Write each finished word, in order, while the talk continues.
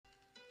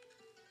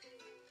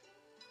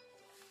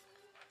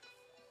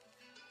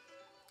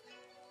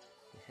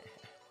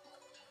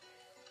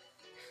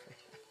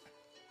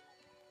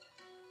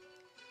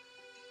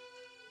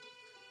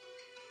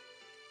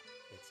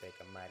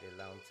mighty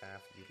long time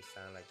for you to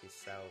sound like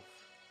yourself.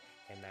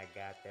 And I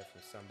got that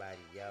from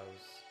somebody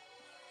else.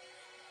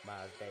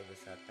 Miles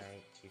Davis, I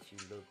think. If you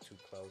look too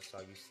close,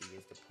 all you see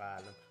is the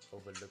problem.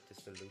 Overlook the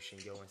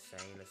solution, your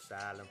insane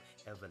asylum.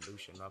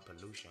 Evolution or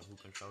pollution, who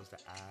controls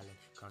the island?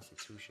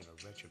 Constitution or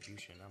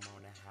retribution, I'm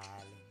on the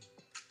highland.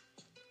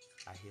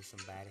 I hear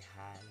somebody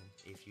howling.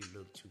 If you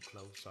look too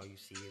close, all you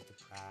see is the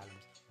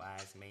problems.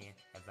 Wise man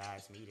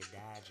advised me to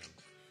dodge them.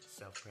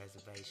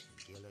 Self-preservation,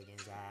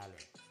 Gilligan's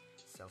Island.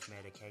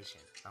 Self-medication,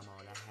 I'm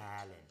on a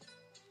highland.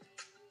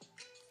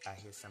 I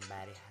hear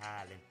somebody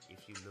howling.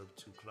 If you look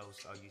too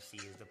close, all you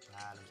see is the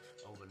problems.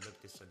 Overlook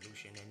the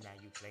solution and now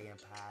you playing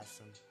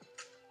possum.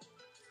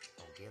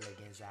 On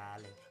Gilligan's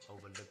Island,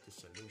 overlook the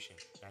solution.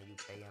 Now you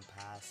playing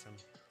possum.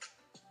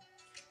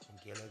 On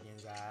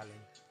Gilligan's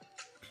Island.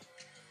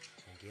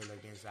 On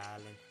Gilligan's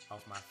Island,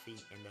 off my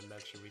feet in the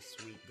luxury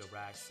suite.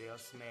 Garage sale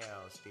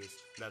smells this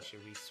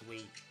luxury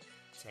suite.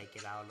 Take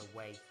it all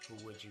away, who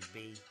would you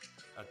be?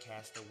 A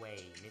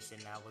castaway,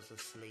 missing hours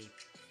of sleep.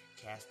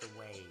 Cast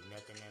away,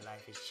 nothing in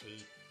life is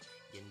cheap.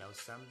 You know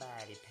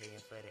somebody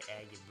paying for the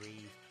air you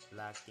breathe.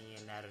 Locked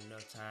in, not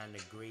enough time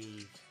to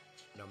grieve.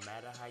 No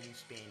matter how you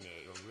spin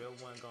it, a real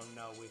one gon'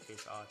 know if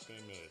it's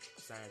authentic,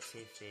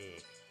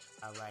 scientific.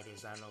 I write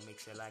design, don't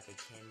mix it like a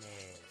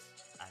chemist.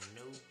 I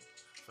knew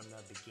from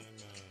the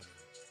beginning,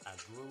 I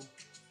grew,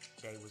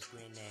 they was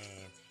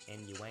grinning.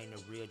 And you ain't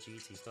a real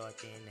GT, start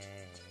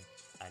thinning.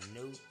 I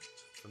knew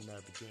from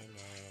the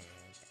beginning,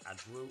 I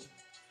grew,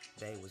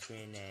 they was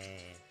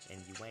grinning,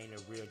 and you ain't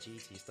a real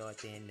GT, start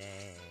thinning.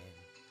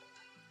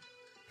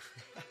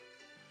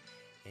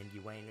 And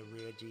you ain't a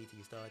real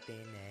GT, start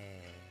thinning.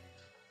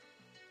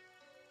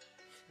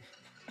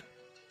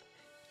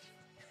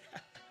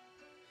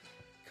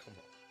 Come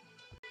on.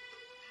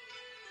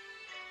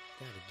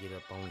 Gotta get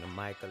up on the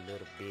mic a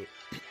little bit,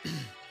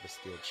 but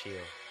still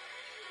chill.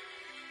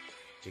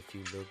 If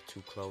you look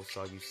too close,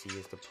 all you see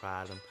is the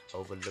problem.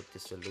 Overlook the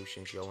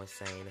solutions, your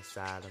insane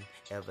asylum.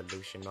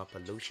 Evolution or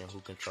pollution, who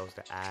controls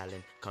the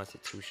island?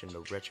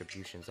 Constitutional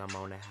retributions, I'm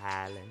on a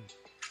highland.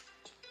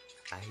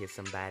 I hear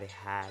somebody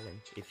howling.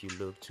 If you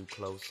look too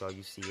close, all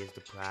you see is the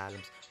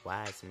problems.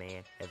 Wise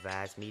man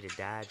advised me to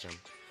dodge them.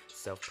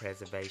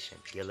 Self-preservation,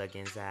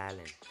 Gilligan's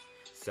Island.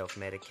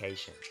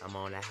 Self-medication, I'm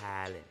on a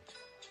highland.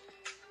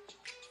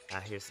 I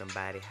hear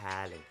somebody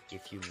howling.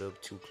 If you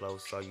look too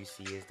close, all you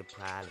see is the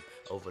problem.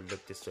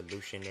 Overlook the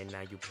solution and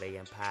now you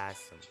playing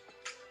possum.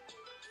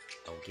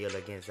 On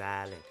Gilligan's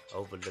Island,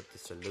 overlook the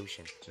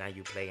solution. Now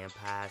you playing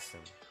possum.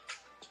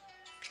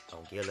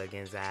 On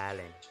Gilligan's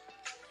Island.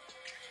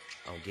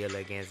 On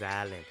Gilligan's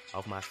Island,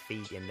 off my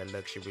feet in the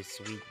luxury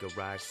suite.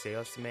 Garage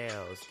sale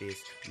smells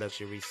this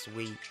luxury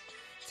suite.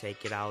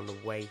 Take it all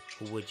away,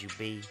 who would you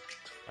be?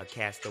 A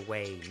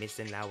castaway,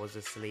 missing hours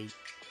of sleep.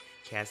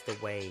 Cast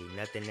away,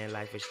 nothing in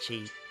life is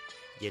cheap.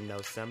 You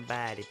know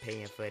somebody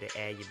paying for the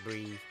air you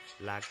breathe.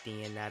 Locked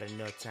in, not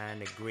enough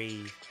time to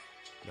grieve.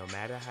 No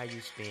matter how you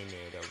spin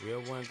it, a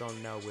real one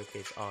gon' know if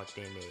it's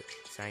authentic,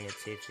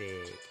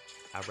 scientific.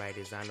 I write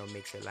design, don't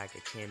mix it like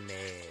a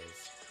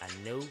chemist. I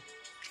knew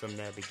from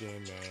the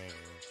beginning,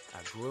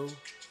 I grew,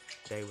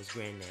 they was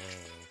grinning.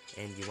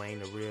 And you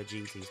ain't a real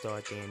GT,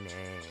 start thinning.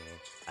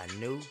 I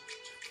knew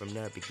from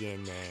the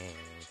beginning,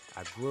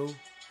 I grew,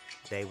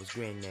 they was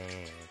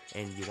grinning.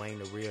 And you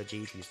ain't a real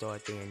GT,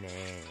 start thinning.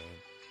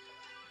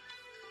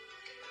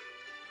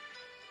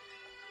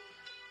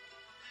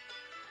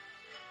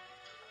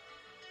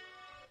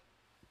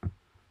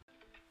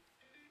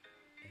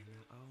 And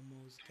I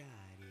almost got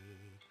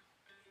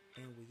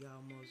it. And we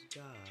almost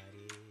got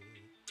it.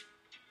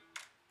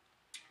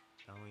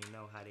 I don't even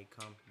know how they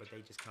come, but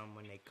they just come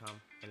when they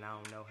come. And I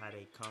don't know how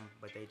they come,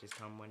 but they just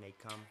come when they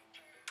come.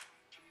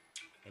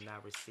 And I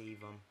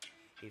receive them.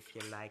 If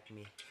you like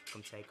me,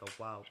 come take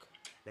a walk.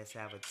 Let's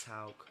have a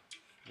talk.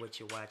 What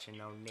you watching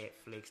on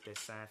Netflix? The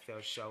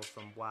Seinfeld show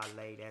from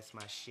Wale, that's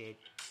my shit.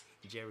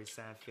 Jerry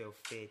Seinfeld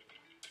fit.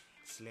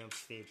 Slim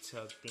fit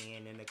tucked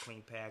in a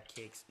clean pair of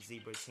kicks.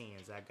 Zebra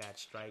 10s, I got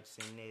stripes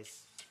in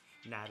this.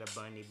 Not a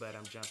bunny, but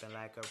I'm jumping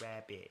like a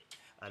rabbit.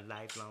 A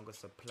lifelong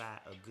supply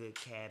of good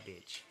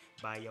cabbage.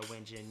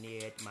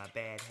 Bioengineered my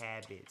bad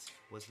habits.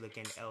 Was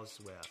looking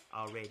elsewhere,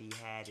 already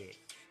had it.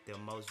 The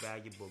most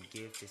valuable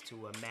gift is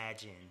to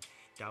imagine.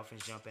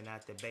 Dolphins jumping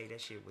out the bay,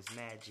 that shit was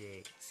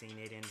magic. Seen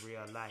it in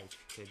real life.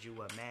 Could you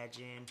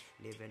imagine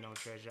living on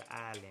Treasure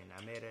Island?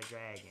 I met a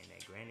dragon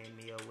that granted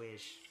me a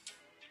wish.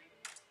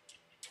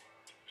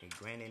 He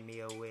granted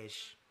me a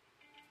wish.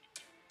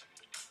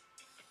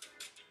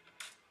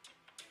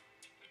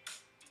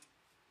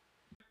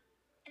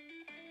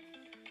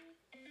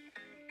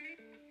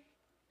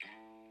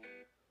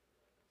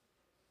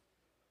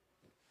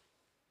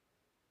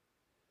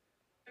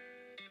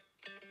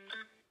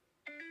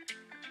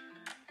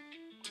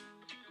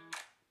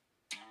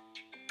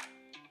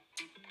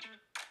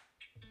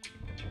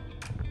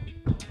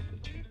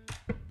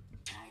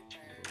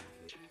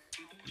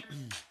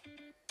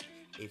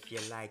 If you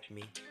like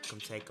me, come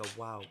take a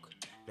walk.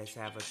 Let's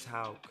have a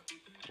talk.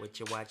 What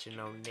you watching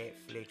on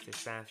Netflix? The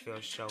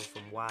Seinfeld show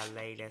from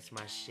Wale, that's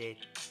my shit.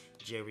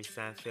 Jerry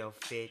Seinfeld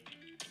fit,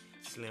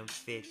 slim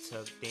fit,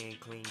 tucked in,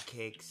 clean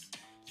kicks,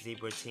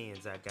 zebra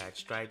tens. I got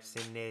stripes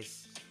in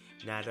this.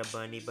 Not a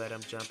bunny, but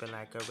I'm jumping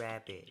like a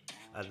rabbit.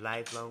 A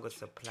lifelong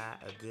supply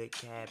of good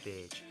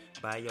cabbage.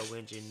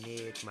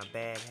 Bioengineered my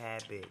bad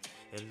habits.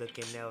 And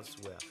looking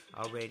elsewhere,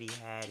 already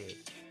had it.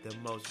 The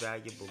most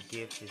valuable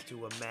gift is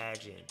to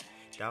imagine.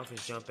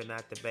 Dolphins jumping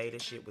out the beta,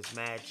 shit was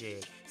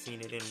magic. Seen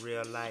it in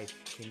real life,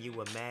 can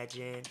you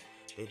imagine?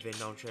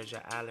 Living on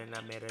Treasure Island,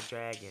 I met a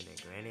dragon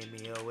and granted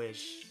me a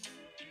wish.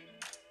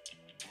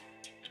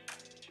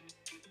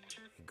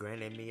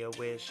 Granted me a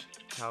wish.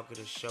 Talking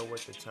to show at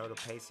the total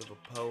pace of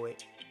a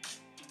poet.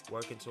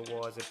 Working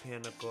towards a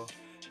pinnacle.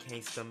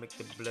 Can't stomach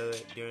the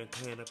blood during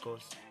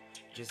clinicals.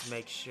 Just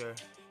make sure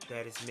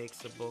that it's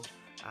mixable.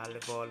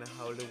 Olive oil and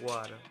holy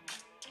water.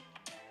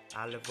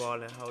 Olive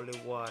oil and holy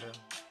water.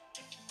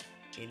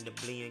 In the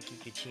blend,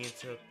 keep your chin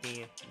tucked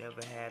in.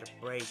 Never had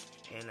a break,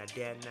 and I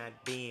dare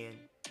not bend.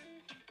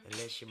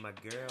 Unless you're my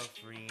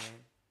girlfriend.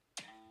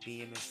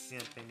 Being a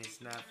simp and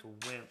it's not for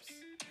wimps.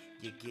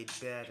 You get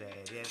better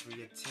at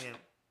every attempt.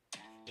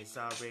 It's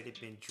already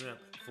been dreamt.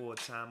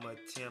 Full-time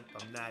attempt.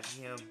 I'm not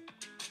him,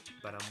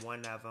 but I'm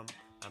one of them.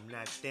 I'm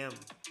not them,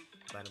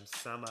 but I'm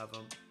some of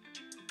them.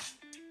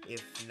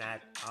 If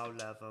not all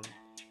of them.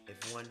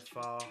 If one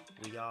fall,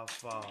 we all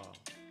fall.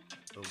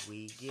 But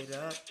we get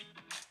up.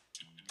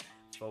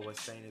 For a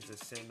saint is a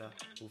sinner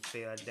who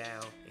fell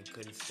down and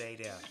couldn't stay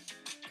there.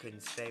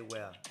 Couldn't stay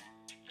well.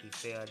 He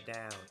fell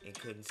down and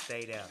couldn't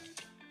stay there.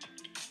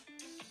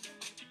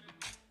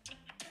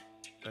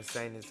 A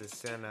saint is a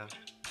sinner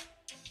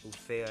who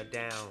fell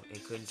down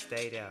and couldn't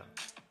stay there.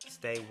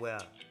 Stay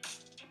well.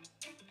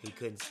 He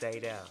couldn't stay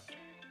there.